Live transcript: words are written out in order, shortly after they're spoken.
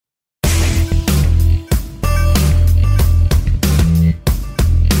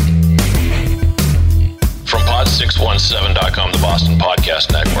1017.com, the Boston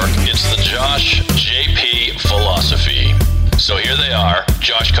Podcast Network. It's the Josh JP Philosophy. So here they are,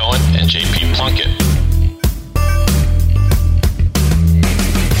 Josh Cohen and JP Plunkett.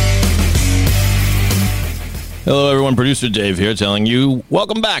 Hello, everyone. Producer Dave here telling you,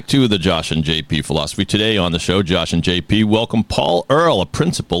 welcome back to the Josh and JP Philosophy. Today on the show, Josh and JP welcome Paul Earle, a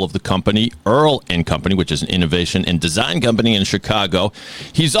principal of the company Earle & Company, which is an innovation and design company in Chicago.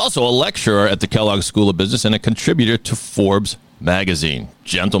 He's also a lecturer at the Kellogg School of Business and a contributor to Forbes magazine.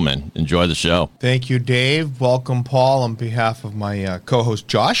 Gentlemen, enjoy the show. Thank you, Dave. Welcome, Paul, on behalf of my co-host,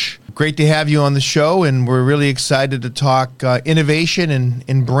 Josh. Great to have you on the show, and we're really excited to talk innovation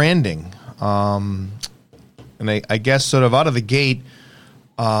and branding. And I guess sort of out of the gate,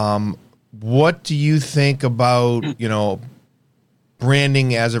 what do you think about,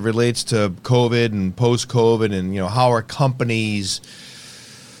 branding as it relates to COVID and post-COVID, and, how are companies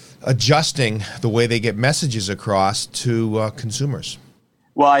adjusting the way they get messages across to consumers?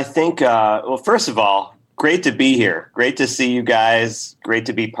 Well, I think, first of all, great to be here. Great to see you guys. Great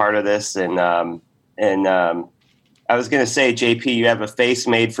to be part of this. And I was going to say, JP, you have a face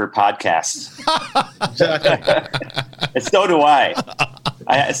made for podcasts. And so do I.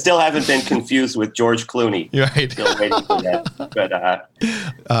 I still haven't been confused with George Clooney. Right. Still waiting for that.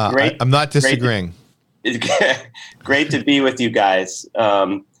 But great. I'm not disagreeing. Great to be with you guys.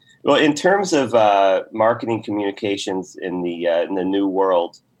 Well, in terms of marketing communications in the new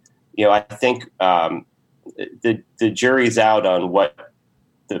world, I think the jury's out on what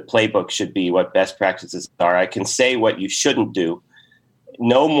the playbook should be, what best practices are. I can say what you shouldn't do.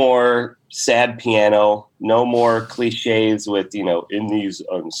 No more sad piano, no more cliches with, in these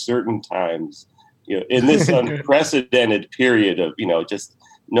uncertain times, in this unprecedented period of, just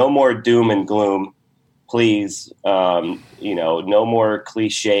no more doom and gloom, please. No more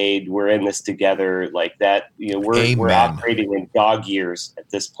cliched, we're in this together like that. We're operating in dog years at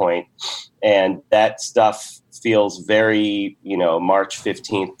this point, and that stuff feels very, March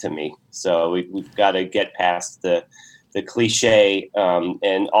 15th to me. So we've got to get past the cliche,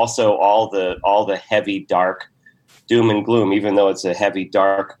 and also all the heavy, dark doom and gloom, even though it's a heavy,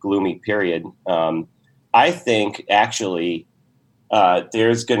 dark, gloomy period. I think actually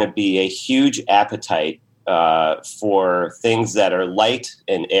there's going to be a huge appetite for things that are light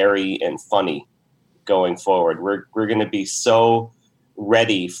and airy and funny going forward. We're going to be so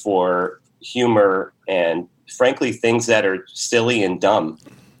ready for humor and, frankly, things that are silly and dumb.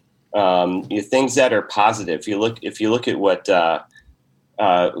 Things that are positive. If you look at what the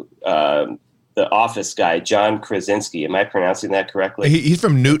Office guy, John Krasinski, am I pronouncing that correctly? He's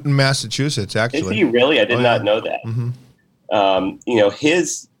from Newton, Massachusetts, actually. Is he really? I did not know that. Mm-hmm.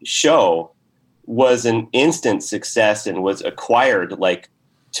 His show was an instant success and was acquired like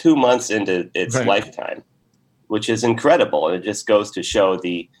 2 months into its lifetime, which is incredible. And it just goes to show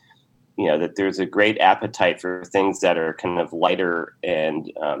that there's a great appetite for things that are kind of lighter and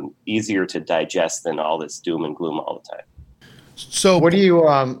easier to digest than all this doom and gloom all the time. So what do you, go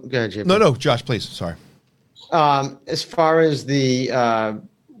ahead, JP. No, Josh, please. Sorry. As far as the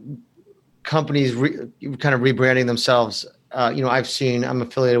companies kind of rebranding themselves, I'm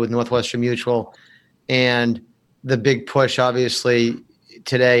affiliated with Northwestern Mutual, and the big push obviously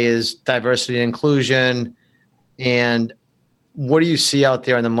today is diversity and inclusion. And what do you see out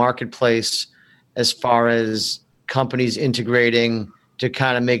there in the marketplace as far as companies integrating to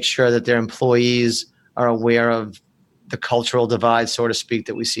kind of make sure that their employees are aware of the cultural divide, so to speak,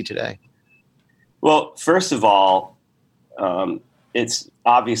 that we see today? Well, first of all, it's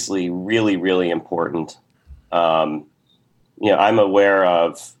obviously really, really important. I'm aware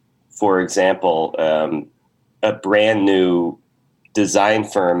of, for example, a brand new design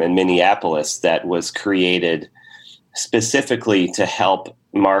firm in Minneapolis that was created specifically to help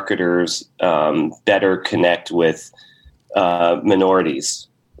marketers better connect with minorities,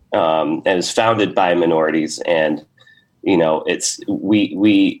 and is founded by minorities. And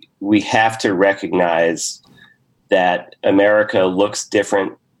we have to recognize that America looks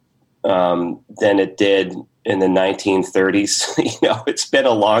different than it did in the 1930s. It's been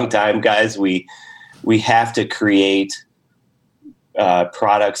a long time, guys. We have to create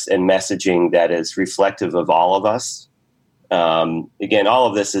products and messaging that is reflective of all of us. Again, all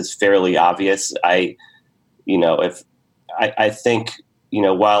of this is fairly obvious. I think,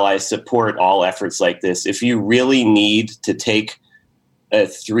 while I support all efforts like this, if you really need to take a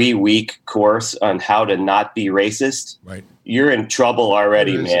 3-week course on how to not be racist, right, you're in trouble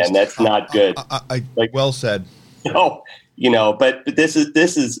already, man. That's not good. Well said. No, but this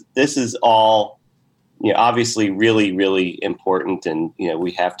is all, obviously really, really important. And,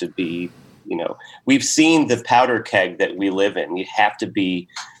 we have to be, we've seen the powder keg that we live in. You have to be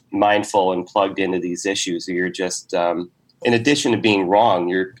mindful and plugged into these issues, or you're just, in addition to being wrong,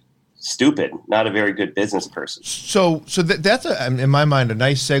 you're stupid, not a very good business person. So that's in my mind a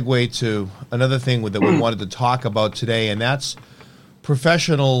nice segue to another thing that we wanted to talk about today, and that's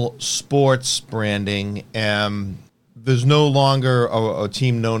professional sports branding. There's no longer a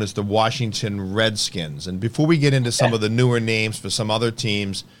team known as the Washington Redskins. And before we get into some of the newer names for some other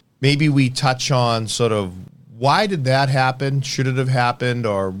teams, maybe we touch on sort of why did that happen? Should it have happened?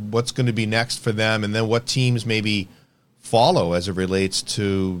 Or what's going to be next for them? And then what teams maybe follow as it relates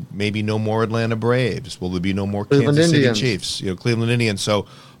to maybe no more Atlanta Braves? Will there be no more Kansas City Chiefs? Cleveland Indians. So,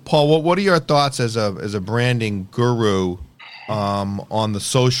 Paul, what are your thoughts as a branding guru on the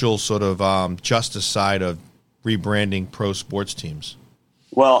social sort of justice side of rebranding pro sports teams?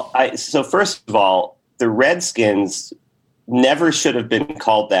 Well, so first of all, the Redskins never should have been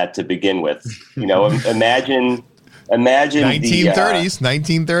called that to begin with. Imagine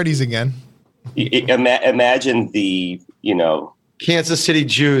 1930s again. Imagine the Kansas City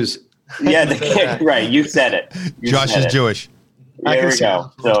Jews. Yeah, right. You said it. Josh is Jewish. There we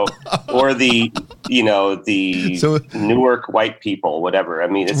go. So, or the Newark white people, whatever. I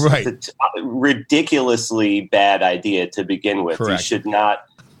mean, it's a ridiculously bad idea to begin with. Correct. You should not.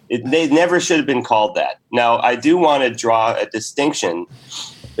 They never should have been called that. Now, I do want to draw a distinction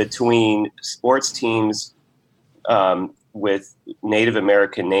between sports teams with Native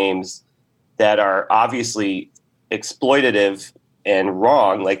American names that are obviously exploitative and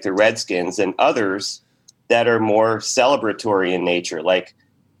wrong, like the Redskins, and others that are more celebratory in nature, like,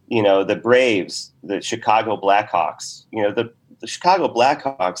 the Braves, the Chicago Blackhawks. The Chicago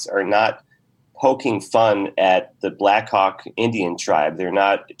Blackhawks are not poking fun at the Blackhawk Indian tribe. They're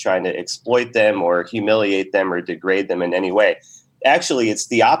not trying to exploit them or humiliate them or degrade them in any way. Actually, it's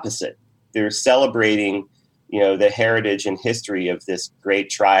the opposite. They're celebrating, the heritage and history of this great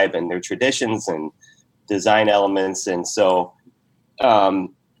tribe and their traditions and design elements. And so,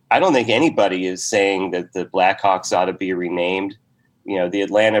 I don't think anybody is saying that the Blackhawks ought to be renamed. The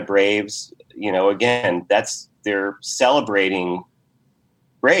Atlanta Braves, again, they're celebrating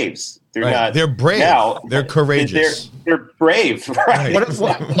Braves. They're not. They're brave. Now, they're courageous. They're brave. Right.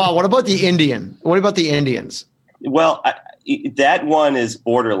 What about the Indian? What about the Indians? Well, that one is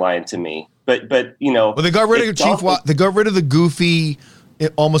borderline to me. But well, they got rid of they got rid of the goofy,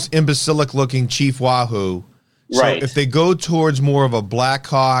 almost imbecilic-looking Chief Wahoo. So right. If they go towards more of a Black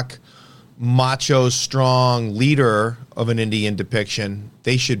Hawk, macho, strong leader of an Indian depiction,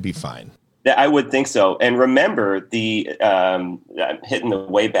 they should be fine. I would think so. And remember, I'm hitting the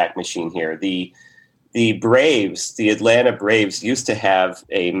Wayback Machine here. The Braves, the Atlanta Braves, used to have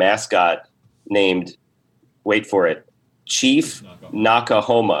a mascot named, wait for it, Chief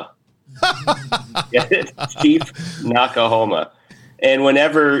Nakahoma. Chief Nakahoma. And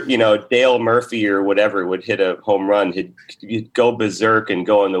whenever, Dale Murphy or whatever would hit a home run, he'd go berserk and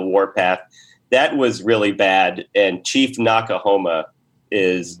go on the warpath. That was really bad. And Chief Nakahoma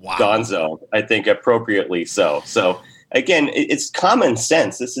is gonzo, I think appropriately so. So, again, it's common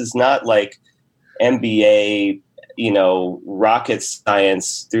sense. This is not like MBA, rocket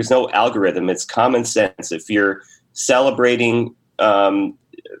science. There's no algorithm. It's common sense. If you're celebrating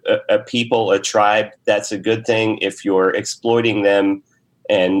a people, a tribe, that's a good thing. If you're exploiting them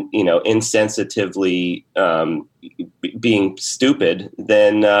and, insensitively being stupid,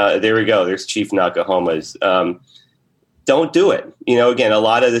 then there we go. There's Chief Nakahoma's. Don't do it. Again, a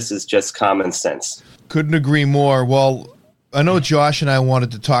lot of this is just common sense. Couldn't agree more. Well, I know Josh and I wanted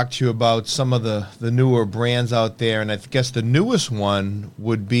to talk to you about some of the newer brands out there, and I guess the newest one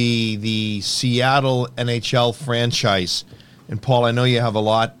would be the Seattle NHL franchise. And Paul, I know you have a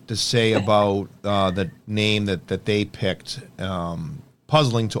lot to say about the name that they picked,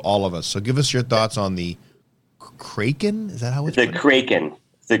 puzzling to all of us. So give us your thoughts on the Kraken. Is that how it's the Kraken?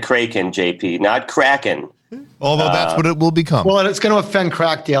 The Kraken, JP, not Kraken. Although that's what it will become. Well, and it's going to offend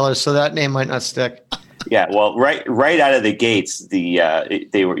crack dealers, so that name might not stick. Yeah, well, right out of the gates,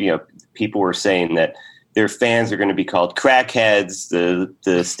 they were, people were saying that their fans are going to be called crackheads.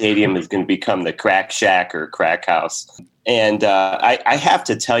 The stadium is going to become the Crack Shack or Crack House. And I have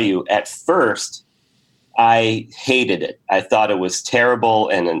to tell you, at first, I hated it. I thought it was terrible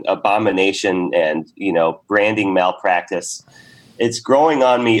and an abomination and, branding malpractice. It's growing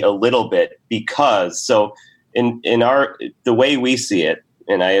on me a little bit because, so in the way we see it,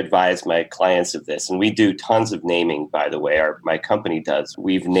 and I advise my clients of this, and we do tons of naming, by the way, my company does.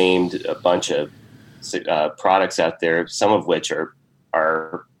 We've named a bunch of products out there, some of which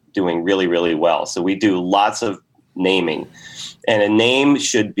are doing really, really well. So we do lots of naming, and a name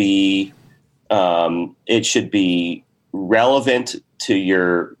should be It should be relevant to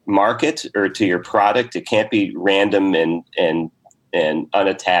your market or to your product. It can't be random and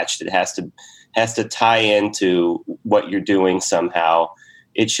unattached. It has to tie into what you're doing somehow.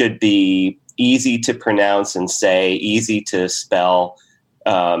 It should be easy to pronounce and say, easy to spell.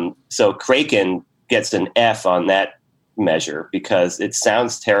 So Kraken gets an F on that measure because it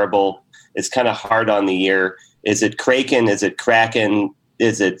sounds terrible. It's kind of hard on the ear. Is it Kraken? Is it Kraken?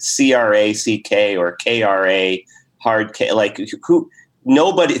 Is it CRACK or KRA? Hard K? Like who?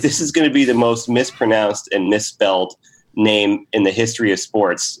 Nobody. This is going to be the most mispronounced and misspelled name in the history of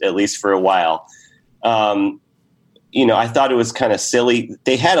sports, at least for a while. I thought it was kind of silly.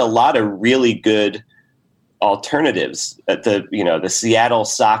 They had a lot of really good alternatives. At the Seattle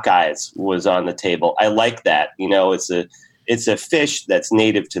Sockeyes was on the table. I like that. It's a fish that's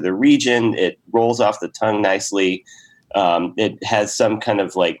native to the region. It rolls off the tongue nicely. It has some kind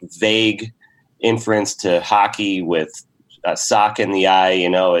of like vague inference to hockey with a sock in the eye.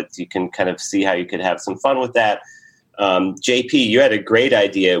 You can kind of see how you could have some fun with that. JP, you had a great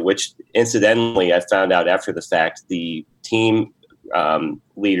idea, which incidentally I found out after the fact the team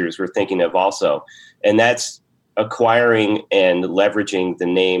leaders were thinking of also, and that's acquiring and leveraging the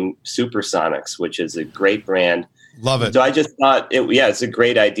name Supersonics, which is a great brand. Love it. So I just thought, it's a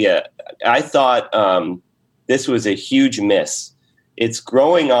great idea. I thought this was a huge miss. It's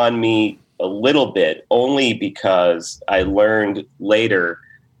growing on me a little bit only because I learned later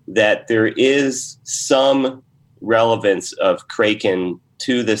that there is some relevance of Kraken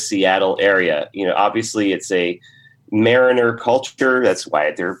to the Seattle area. Obviously it's a Mariner culture. That's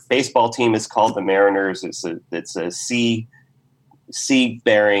why their baseball team is called the Mariners. It's a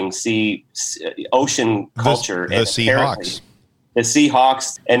sea-bearing, ocean culture. The Seahawks. The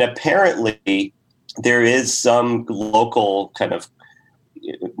Seahawks. And apparently there is some local kind of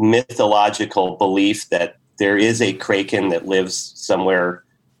mythological belief that there is a Kraken that lives somewhere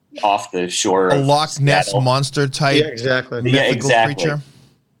off the shore. A Loch Ness monster type. Yeah, exactly. Exactly. Creature.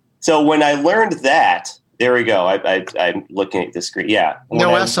 So when I learned that, there we go. I'm looking at the screen. Yeah.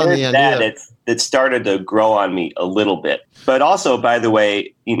 No S on the end. It started to grow on me a little bit. But also, by the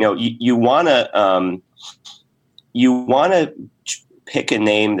way, you want to pick a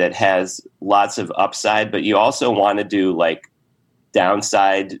name that has lots of upside, but you also want to do like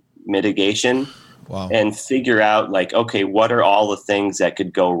downside mitigation. Wow. And figure out like, okay, what are all the things that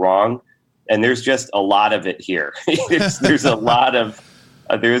could go wrong? And there's just a lot of it here. there's a lot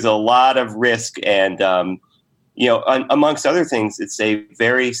of risk, and amongst other things, it's a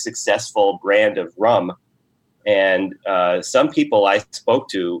very successful brand of rum. And some people I spoke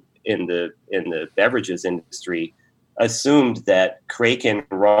to in the beverages industry assumed that Kraken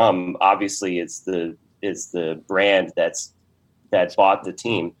rum obviously is the brand that bought the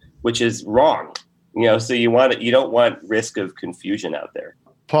team, which is wrong. So you don't want risk of confusion out there.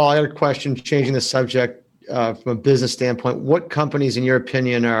 Paul, I had a question, changing the subject from a business standpoint. What companies, in your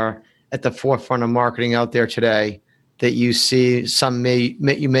opinion, are at the forefront of marketing out there today that you see some you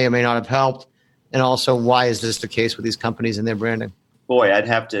may or may not have helped? And also, why is this the case with these companies and their branding? Boy, I'd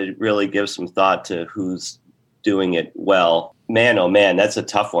have to really give some thought to who's doing it well. Man, oh man, that's a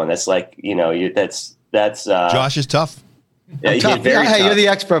tough one. That's like, that's Josh is tough. Hey, you're the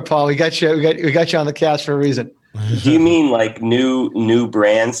expert, Paul. We got you on the cast for a reason. Do you mean like new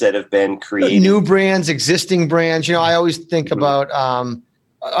brands that have been created? New brands, existing brands. I always think about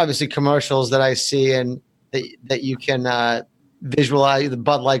obviously commercials that I see and that you can visualize. The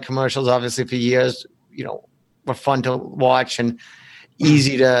Bud Light commercials, obviously for years, were fun to watch and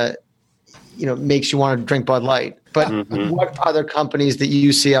easy to, makes you want to drink Bud Light. But what other companies that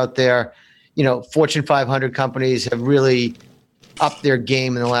you see out there? Fortune 500 companies have really upped their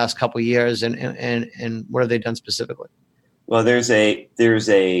game in the last couple of years, and what have they done specifically? Well, there's a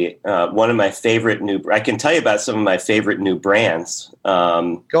one of my favorite I can tell you about some of my favorite new brands.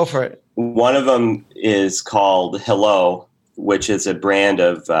 Go for it. One of them is called Hello, which is a brand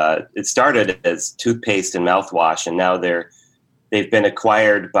of. It started as toothpaste and mouthwash, and now they've been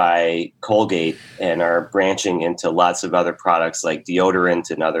acquired by Colgate and are branching into lots of other products like deodorant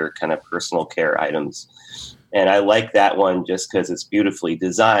and other kind of personal care items. And I like that one just because it's beautifully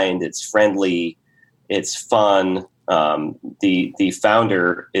designed, it's friendly, it's fun. The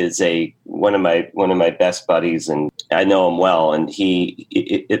founder is one of my best buddies, and I know him well. And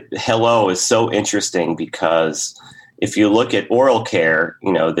Hello is so interesting because if you look at oral care,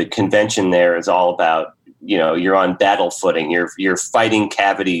 the convention there is all about, you're on battle footing. You're fighting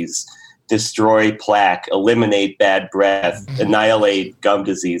cavities, destroy plaque, eliminate bad breath, annihilate gum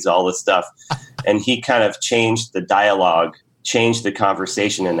disease, all this stuff. And he kind of changed the dialogue change the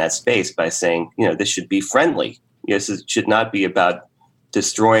conversation in that space by saying, this should be friendly. This should not be about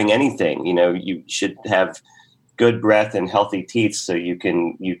destroying anything. You should have good breath and healthy teeth so you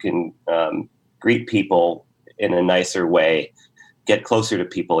can greet people in a nicer way, get closer to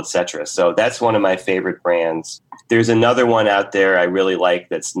people, etc. So that's one of my favorite brands. There's another one out there I really like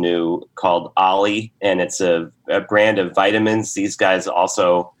that's new called Earle, and it's a brand of vitamins. These guys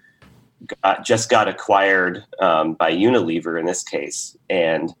also just got acquired by Unilever in this case.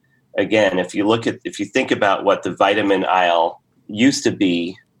 And again, if you think about what the vitamin aisle used to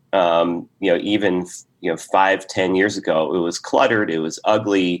be, even 5-10 years ago, it was cluttered, it was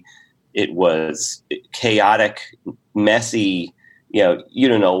ugly, it was chaotic, messy. You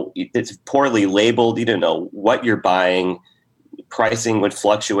don't know, it's poorly labeled. You don't know what you're buying. Pricing would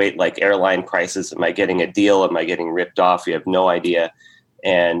fluctuate like airline prices. Am I getting a deal? Am I getting ripped off? You have no idea.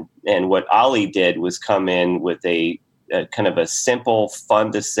 And what Earle did was come in with a kind of a simple,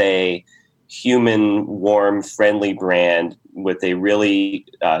 fun to say, human, warm, friendly brand with a really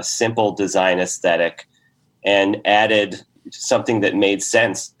simple design aesthetic, and added something that made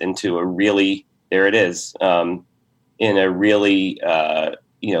sense into a really, there it is, in a really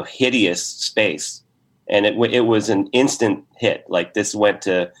hideous space. And it was an instant hit. Like, this went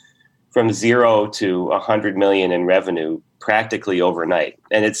from 0 to 100 million in revenue practically overnight.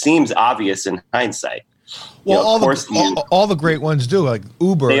 And it seems obvious in hindsight. Well, all the great ones do, like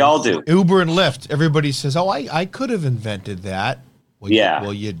Uber. They all do. Uber and Lyft. Everybody says, "Oh, I could have invented that." Well, yeah.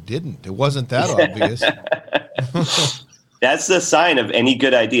 You didn't. It wasn't that obvious. That's the sign of any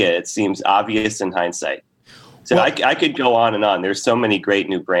good idea. It seems obvious in hindsight. So I could go on and on. There's so many great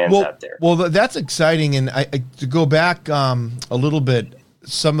new brands out there. Well, that's exciting. And to go back a little bit,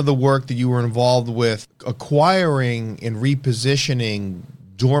 some of the work that you were involved with acquiring and repositioning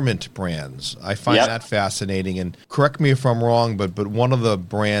dormant brands, I find that fascinating. And correct me if I'm wrong, but one of the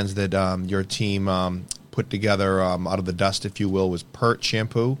brands that your team put together out of the dust, if you will, was Pert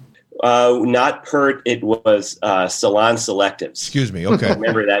shampoo. Not Pert. It was Salon Selectives. Excuse me. Okay.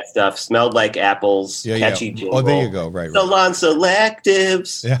 Remember that stuff? Smelled like apples. Catchy jingle. Oh, there you go. Right. Salon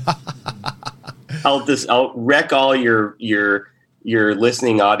Selectives. Yeah. I'll wreck all your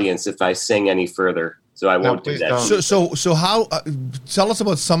listening audience if I sing any further. So I won't do that. Don't. So how? Tell us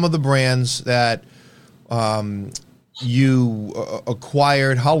about some of the brands that you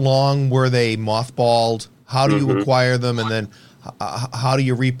acquired. How long were they mothballed? How do you acquire them, and then how do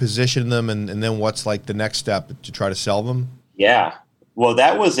you reposition them, and then what's like the next step to try to sell them? Yeah, well,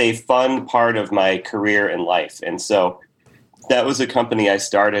 that was a fun part of my career and life, and so that was a company I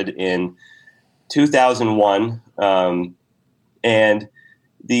started in 2001, and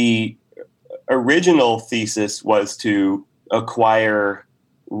the original thesis was to acquire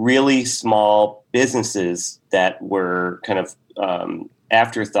really small businesses that were kind of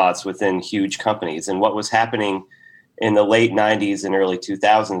afterthoughts within huge companies. And what was happening in the late 90s and early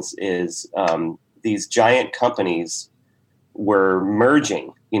 2000s is these giant companies were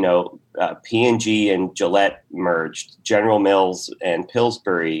merging. P&G and Gillette merged, General Mills and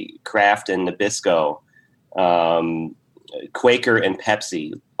Pillsbury, Kraft and Nabisco, Quaker and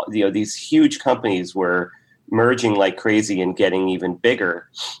Pepsi. These huge companies were merging like crazy and getting even bigger.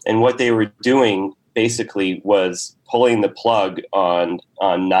 And what they were doing basically was pulling the plug on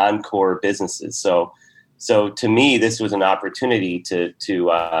non-core businesses. So to me, this was an opportunity to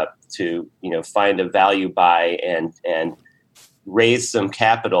find a value buy and raise some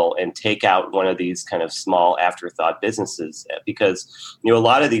capital and take out one of these kind of small afterthought businesses, because a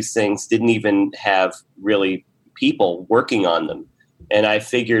lot of these things didn't even have really people working on them. And I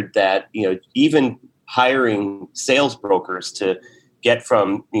figured that even hiring sales brokers to get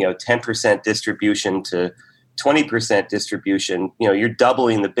from 10% distribution to 20% distribution, you're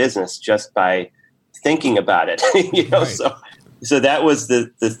doubling the business just by thinking about it. Right. So that was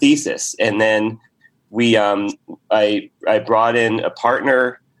the thesis. And then I brought in a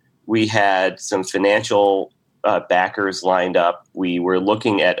partner. We had some financial backers lined up. We were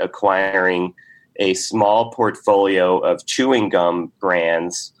looking at acquiring a small portfolio of chewing gum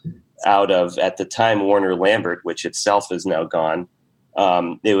brands out of, at the time, Warner Lambert, which itself is now gone.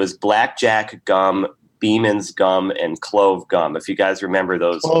 It was Blackjack Gum, Beeman's Gum, and Clove Gum. If you guys remember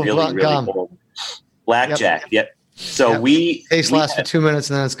those really old Blackjack. Yep. So taste lasts for 2 minutes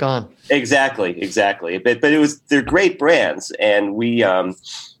and then it's gone. Exactly. But they're great brands, and we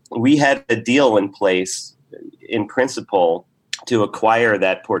had a deal in place in principle to acquire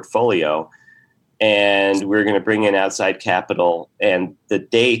that portfolio, and we were going to bring in outside capital, and the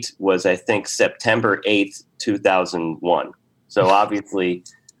date was, I think, September 8th, 2001. So obviously,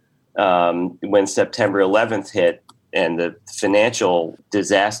 when September 11th hit, the financial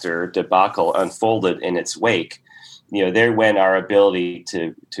disaster debacle unfolded in its wake, there went our ability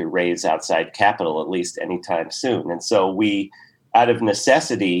to raise outside capital, at least anytime soon. And so we, out of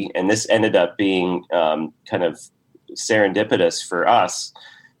necessity, and this ended up being kind of serendipitous for us,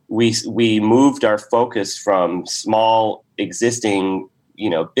 we moved our focus from small existing,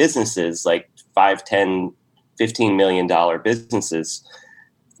 businesses like $5, $10, $15 million businesses,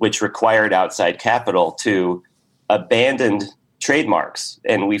 which required outside capital, to abandoned trademarks.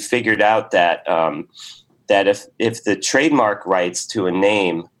 And we figured out that that if the trademark rights to a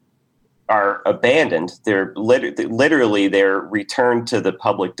name are abandoned, they're literally they're returned to the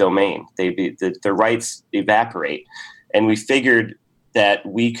public domain. The rights evaporate, and we figured that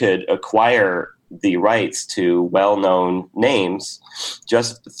we could acquire the rights to well-known names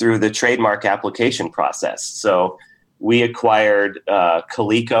just through the trademark application process. So we acquired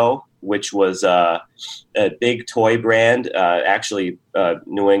Coleco, which was a big toy brand, actually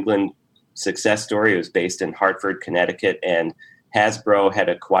New England success story. It was based in Hartford, Connecticut, and Hasbro had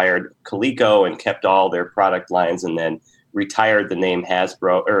acquired Coleco and kept all their product lines, and then retired the name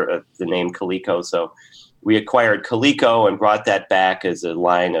Hasbro, or the name Coleco. So we acquired Coleco and brought that back as a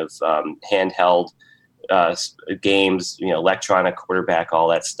line of handheld games, electronic quarterback, all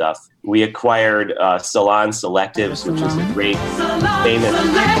that stuff. We acquired Salon Selectives, which is a great, famous.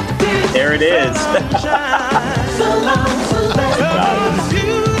 There it is.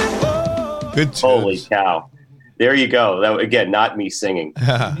 Good tunes. Holy cow. There you go. That, again, not me singing.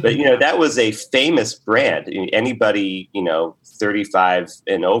 But, that was a famous brand. Anybody, 35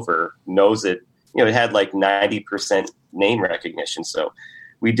 and over knows it. It had like 90% name recognition. So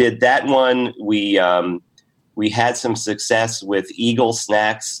we did that one. We had some success with Eagle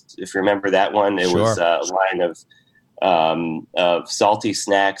Snacks. If you remember that one, it was a line of salty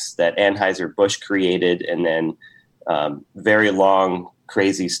snacks that Anheuser-Busch created. And then very long,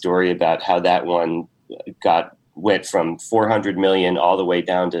 crazy story about how that one went from 400 million all the way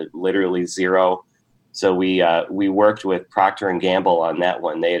down to literally zero. So we worked with Procter and Gamble on that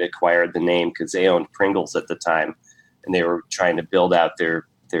one. They had acquired the name because they owned Pringles at the time, and they were trying to build out their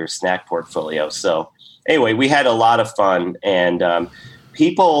snack portfolio. So anyway, we had a lot of fun, and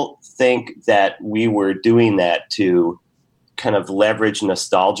people think that we were doing that to kind of leverage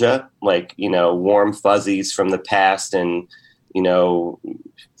nostalgia, like, warm fuzzies from the past and,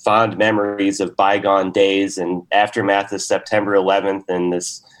 fond memories of bygone days and aftermath of September 11th and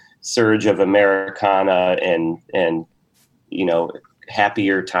this surge of Americana and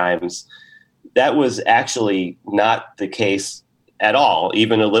happier times. That was actually not the case at all,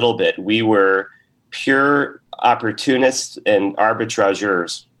 even a little bit. We were pure opportunists and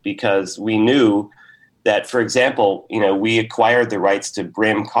arbitrageurs because we knew that, for example, we acquired the rights to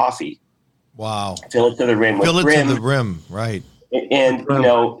Brim coffee. Wow. Fill it to the rim with Fill it Brim. to the rim, right. And,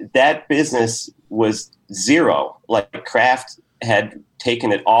 that business was zero. Like Kraft had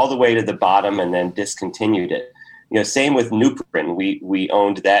taken it all the way to the bottom and then discontinued it. Same with Nuprin. We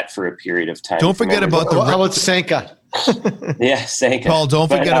owned that for a period of time. Don't forget about How about Sanka? Yeah, Sanka. Paul, don't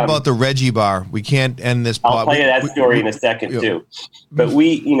forget about the Reggie bar. We can't end this. I'll tell you that story in a second too. But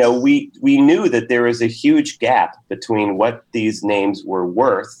we knew that there was a huge gap between what these names were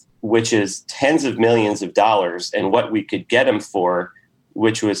worth, which is tens of millions of dollars, and what we could get them for,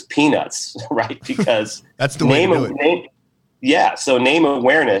 which was peanuts, right? Because that's the way to do it. Yeah. So name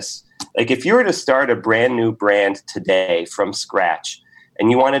awareness. Like if you were to start a brand new brand today from scratch, and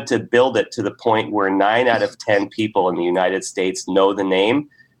you wanted to build it to the point where 9 out of 10 people in the United States know the name,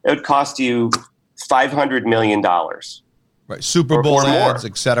 it would cost you $500 million. Right. Super Bowl ads,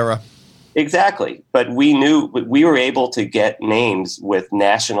 etc. Exactly. But we were able to get names with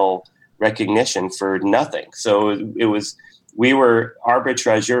national recognition for nothing. So we were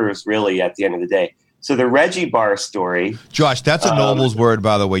arbitrageurs really at the end of the day. So the Reggie bar story. Josh, that's a Noble's word,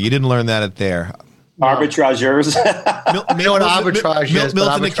 by the way. You didn't learn that at there. Arbitrageurs.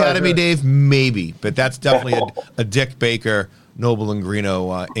 Milton Academy, Dave, maybe. But that's definitely a Dick Baker, Noble and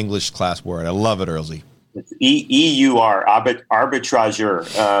Greeno English class word. I love it, Earlsey. It's EUR,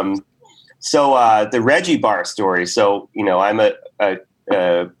 arbitrageur. So the Reggie bar story. So, I'm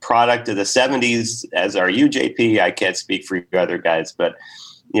a product of the 70s, as are you, JP. I can't speak for you other guys, but,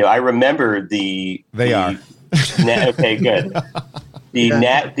 I remember They are. Okay, good.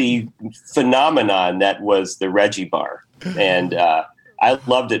 The phenomenon that was the Reggie bar. And I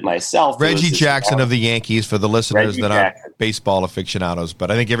loved it myself. Reggie Jackson of the Yankees, for the listeners that aren't baseball aficionados,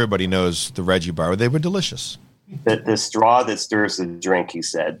 but I think everybody knows the Reggie bar. They were delicious. The straw that stirs the drink, he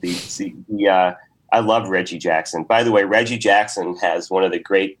said. I love Reggie Jackson. By the way, Reggie Jackson has one of the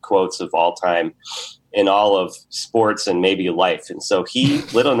great quotes of all time in all of sports and maybe life. And so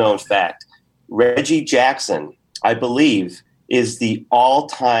little known fact, Reggie Jackson, I believe, is the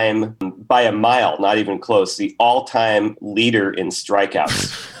all-time, by a mile, not even close, the all-time leader in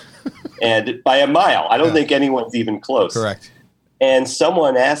strikeouts. And by a mile, I don't think anyone's even close. Correct. And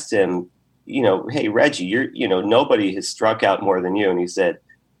someone asked him, hey, Reggie, nobody has struck out more than you. And he said,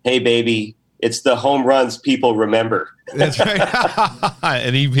 hey, baby, it's the home runs people remember. That's right.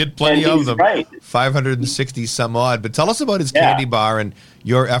 And he hit plenty of them. Right. 560 some odd. But tell us about his candy bar and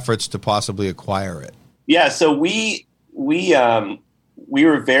your efforts to possibly acquire it. Yeah, so we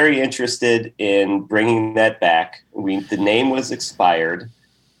were very interested in bringing that back. The name was expired,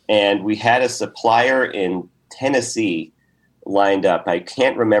 and we had a supplier in Tennessee lined up. I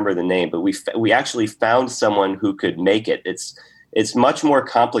can't remember the name, but we actually found someone who could make it. It's much more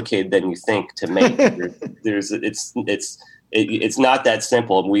complicated than you think to make. It's not that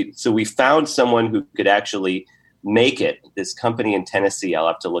simple. We found someone who could actually make it. This company in Tennessee. I'll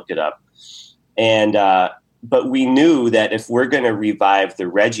have to look it up. And but we knew that if we're going to revive the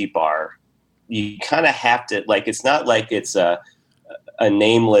Reggie bar, you kind of have to, like, it's not like it's a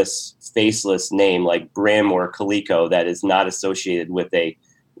nameless, faceless name like Brim or Coleco that is not associated with a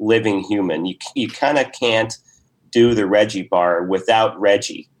living human. You kind of can't do the Reggie bar without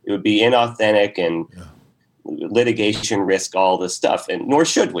Reggie. It would be inauthentic and litigation risk, all this stuff. And nor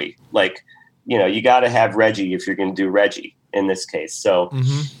should we. Like, you got to have Reggie if you're going to do Reggie in this case. So,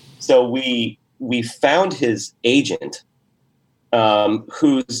 so we found his agent,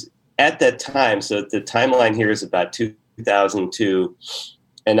 who's at that time. So the timeline here is about 2002.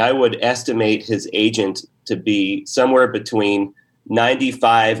 And I would estimate his agent to be somewhere between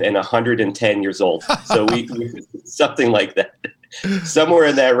 95 and 110 years old. So we something like that, somewhere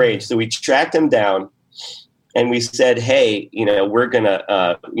in that range. So we tracked him down and we said, hey, we're going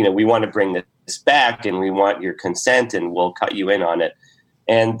to, we want to bring this back and we want your consent and we'll cut you in on it.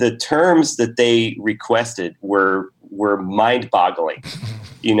 And the terms that they requested were mind-boggling.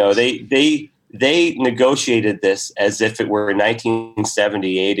 They negotiated this as if it were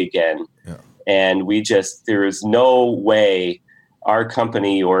 1978 again. Yeah. And there is no way our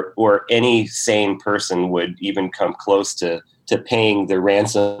company or any sane person would even come close to paying the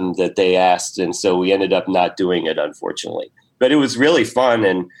ransom that they asked. And so we ended up not doing it, unfortunately. But it was really fun.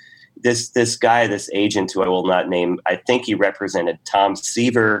 And this guy, this agent who I will not name, I think he represented Tom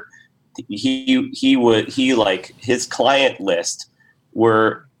Seaver. He like his client list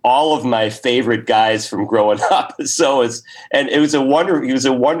were all of my favorite guys from growing up. So he was a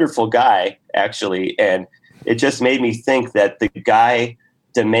wonderful guy, actually. And it just made me think that the guy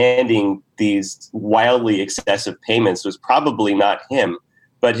demanding these wildly excessive payments was probably not him,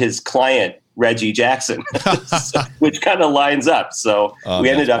 but his client, Reggie Jackson, which kind of lines up. So we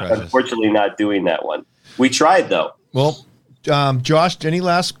ended up, unfortunately, not doing that one. We tried, though. Well, Josh, any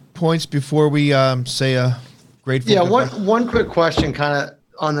last points before we say a grateful? Yeah, one quick question kind of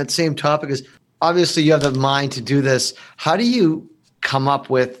on that same topic is, obviously you have the mind to do this. How do you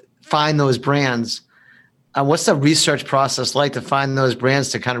find those brands? What's the research process like to find those brands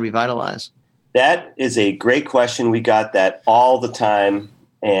to kind of revitalize? That is a great question. We got that all the time.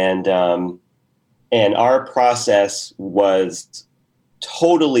 And our process was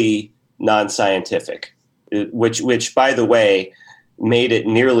totally non-scientific, which by the way, made it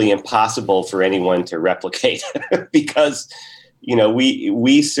nearly impossible for anyone to replicate because,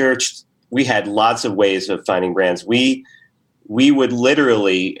 we searched, we had lots of ways of finding brands. We would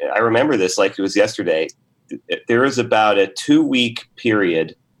literally, I remember this like it was yesterday. There was about a 2-week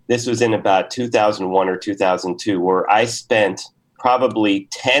period. This was in about 2001 or 2002, where I spent probably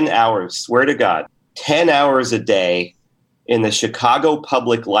 10 hours, swear to God, 10 hours a day in the Chicago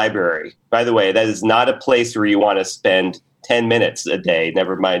Public Library. By the way, that is not a place where you want to spend 10 minutes a day,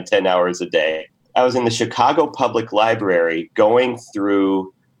 never mind 10 hours a day. I was in the Chicago Public Library going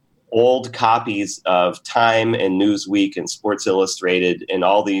through old copies of Time and Newsweek and Sports Illustrated and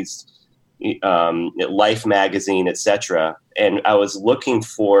all these Life magazine, etc. And I was looking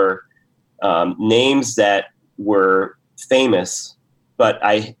for names that were famous, but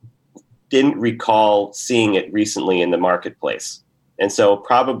I didn't recall seeing it recently in the marketplace. And so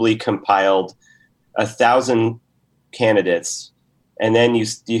probably compiled 1,000 candidates, and then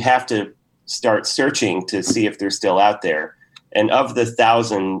you have to start searching to see if they're still out there. And of the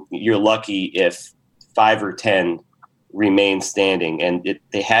 1,000, you're lucky if 5 or 10 remain standing. And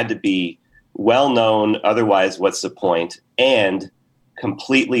they had to be well-known, otherwise what's the point, and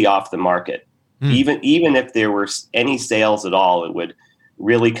completely off the market. Even if there were any sales at all, it would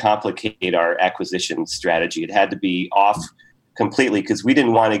really complicate our acquisition strategy. It had to be off completely because we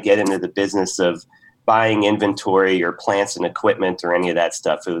didn't want to get into the business of buying inventory or plants and equipment or any of that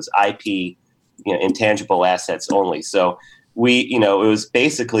stuff. It was IP, intangible assets only. So we, it was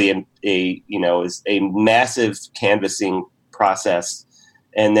basically it was a massive canvassing process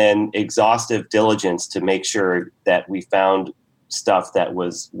and then exhaustive diligence to make sure that we found stuff that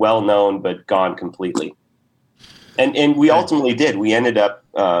was well known but gone completely. And we ultimately did. We ended up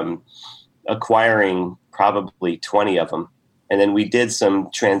acquiring probably 20 of them. And then we did some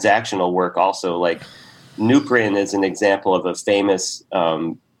transactional work also, like Nuprin is an example of a famous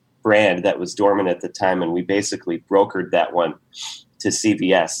brand that was dormant at the time, and we basically brokered that one to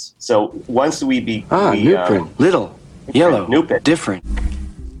CVS. So once Nuprin, little, yellow, Nuprin, different.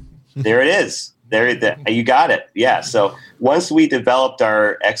 There it is. You got it. Yeah. So once we developed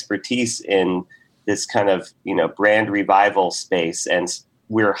our expertise in this kind of brand revival space, and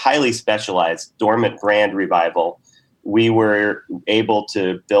we're highly specialized dormant brand revival, we were able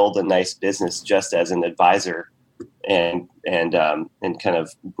to build a nice business just as an advisor and kind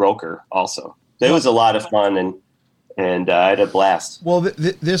of broker also. So it was a lot of fun and I had a blast. Well,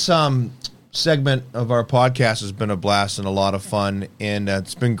 this segment of our podcast has been a blast and a lot of fun, and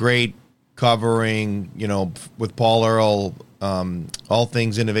it's been great covering, with Paul Earle, all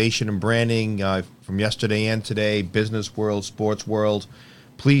things innovation and branding from yesterday and today, business world, sports world.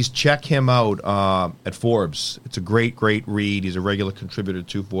 Please check him out at Forbes. It's a great, great read. He's a regular contributor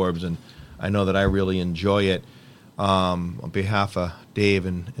to Forbes, and I know that I really enjoy it. On behalf of Dave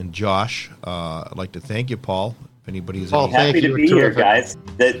and Josh, I'd like to thank you, Paul. If anybody's happy to be here, guys.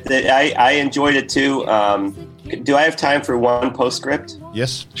 I enjoyed it too. Do I have time for one postscript?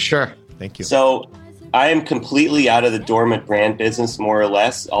 Yes. Sure. Thank you. So I am completely out of the dormant brand business, more or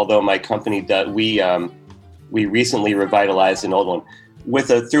less, although my company does. We recently revitalized an old one.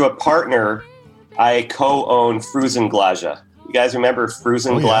 Through a partner, I co-own Fruzenglaja. You guys remember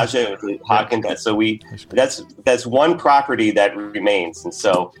Fruzenglaja? Yeah. So that's one property that remains. And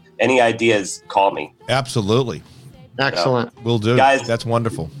so any ideas, call me. Absolutely. Excellent. Will do. Guys, that's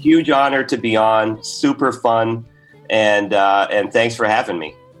wonderful. Huge honor to be on. Super fun. And thanks for having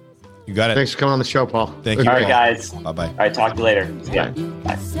me. You got it. Thanks for coming on the show, Paul. Thank you, All right, Paul. guys. Bye-bye. All right, talk to you later. Yeah.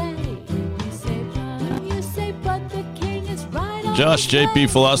 Bye. Josh JP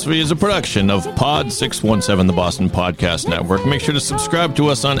Philosophy is a production of Pod 617, the Boston Podcast Network. Make sure to subscribe to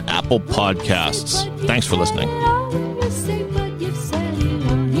us on Apple Podcasts. Thanks for listening.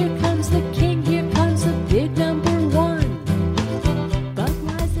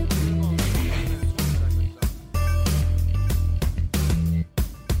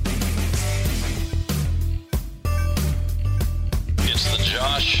 It's the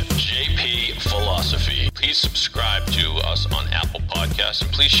Josh JP Philosophy. Please subscribe to us on Apple Podcasts,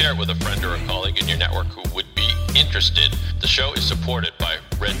 and please share it with a friend or a colleague in your network who would be interested. The show is supported by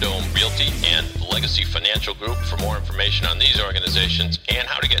Red Dome Realty and Legacy Financial Group. For more information on these organizations and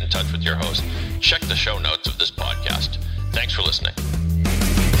how to get in touch with your host, check the show notes of this podcast.